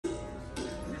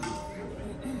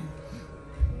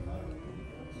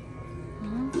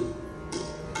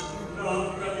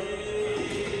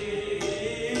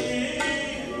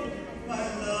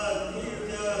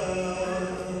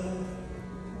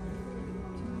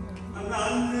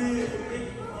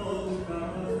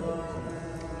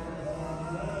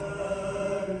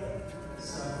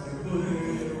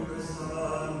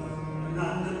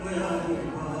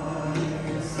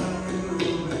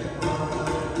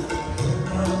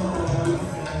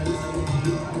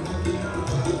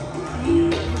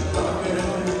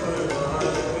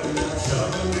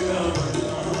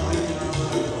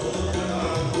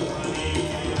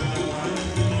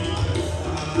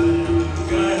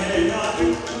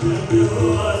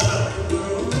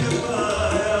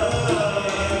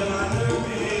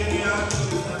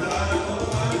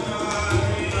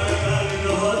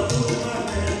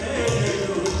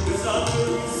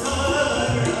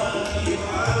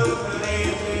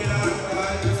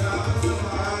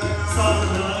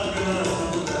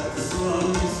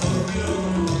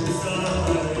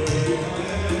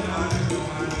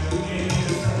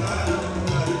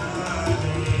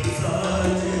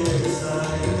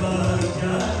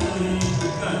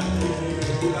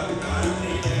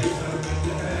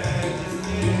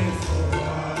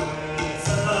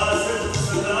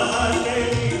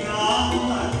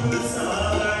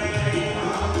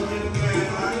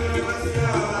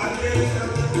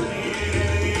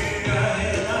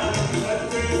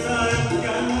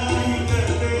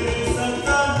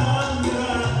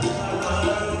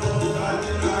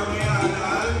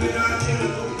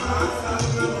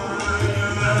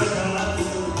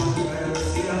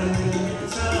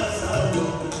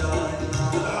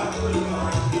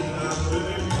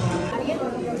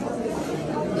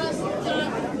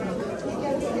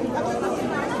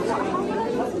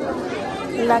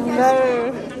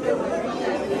Langar.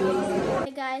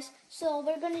 Hey guys, so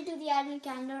we're gonna do the advent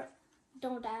calendar.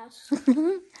 Don't ask.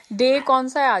 Day कौन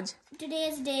सा है आज? Today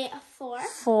is day 4.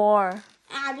 4.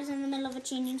 I was in the middle of a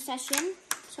changing session,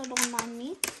 so don't mind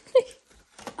me.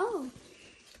 Oh,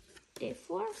 day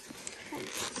 4.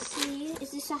 Let's see.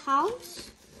 Is this a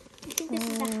house? I think this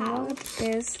is a house. What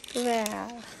is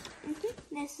that?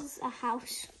 This is a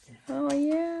house. Oh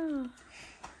yeah,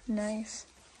 nice.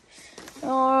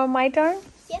 Oh, my turn.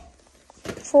 Yep.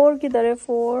 4 किधर है?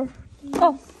 4.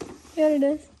 Oh, here it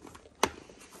is.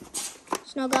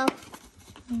 Snowball.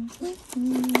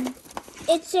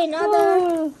 It's another.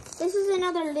 Oh. This is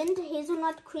another Lind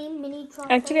hazelnut cream mini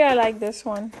chocolate. Actually, I like this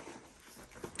one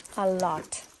a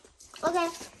lot. Okay,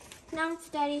 now it's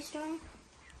Daddy's turn.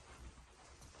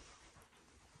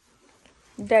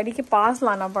 Daddy के पास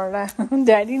लाना पड़ रहा है.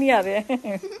 Daddy नहीं आ रहे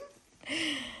हैं.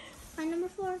 My number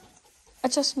 4.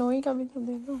 अच्छा, snowy का भी तो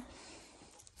दे दो.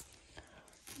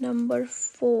 Number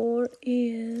 4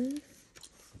 is.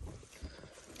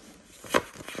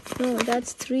 No,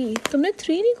 that's 3. तुमने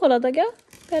 3 नहीं खोला था क्या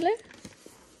पहले?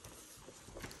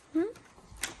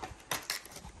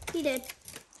 He did.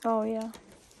 Oh yeah.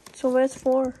 So where's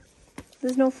 4?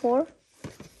 There's no 4.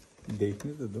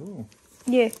 देखने तो दो.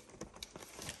 ये.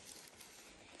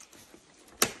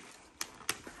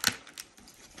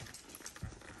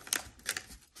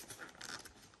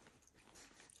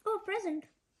 Oh, present.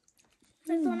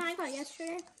 That's the one I got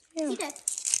yesterday. Yeah. He did.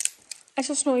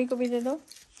 अच्छा, स्नोई को भी दे दो.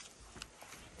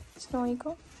 स्नोई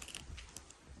को.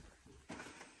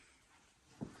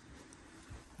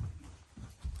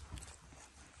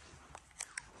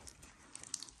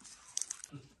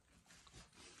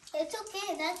 It's okay.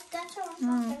 That's our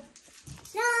own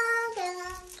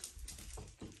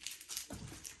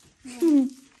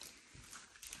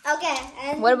Okay,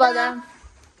 and What about that?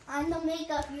 And the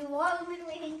makeup you've all been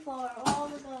waiting for. All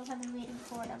the girls have been waiting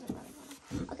for.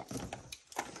 Okay.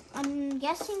 I'm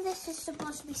guessing this is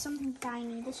supposed to be something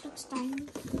tiny. This looks tiny.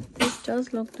 This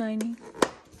does look tiny.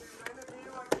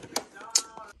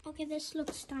 Okay, this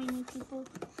looks tiny, people.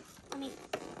 Let me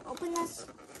open this.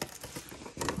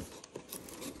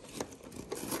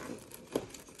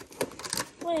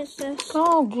 What is this?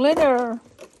 Oh, glitter.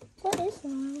 What is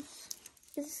this?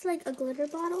 Is this like a glitter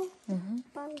bottle?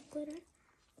 Bottle of glitter?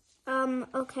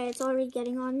 Okay, it's already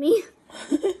getting on me.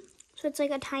 So it's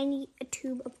like a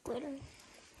tube of glitter.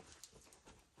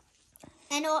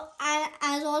 And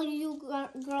as all you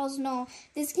girls know,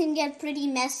 this can get pretty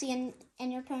messy,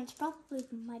 and your parents probably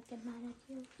might get mad at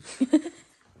you.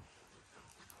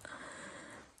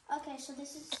 Okay, so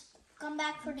this is come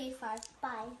back for day 5.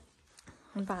 Bye.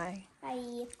 Bye.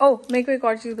 Bye. Oh, मेरे को एक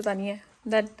और चीज बतानी है.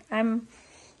 That I'm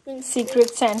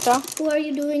secret Santa. Who are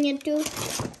you doing it to?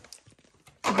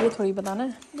 ये थोड़ी बताना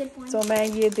है. Good point. So मैं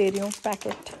ये दे रही हूँ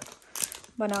पैकेट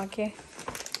बना के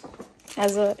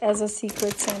as a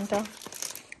secret Santa.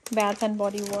 Bath and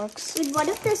Body Works. Wait, what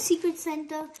if the secret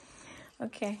Santa?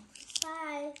 Okay.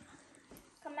 Bye.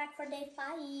 Come back for day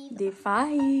 5. Day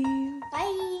 5.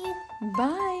 Bye.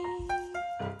 Bye.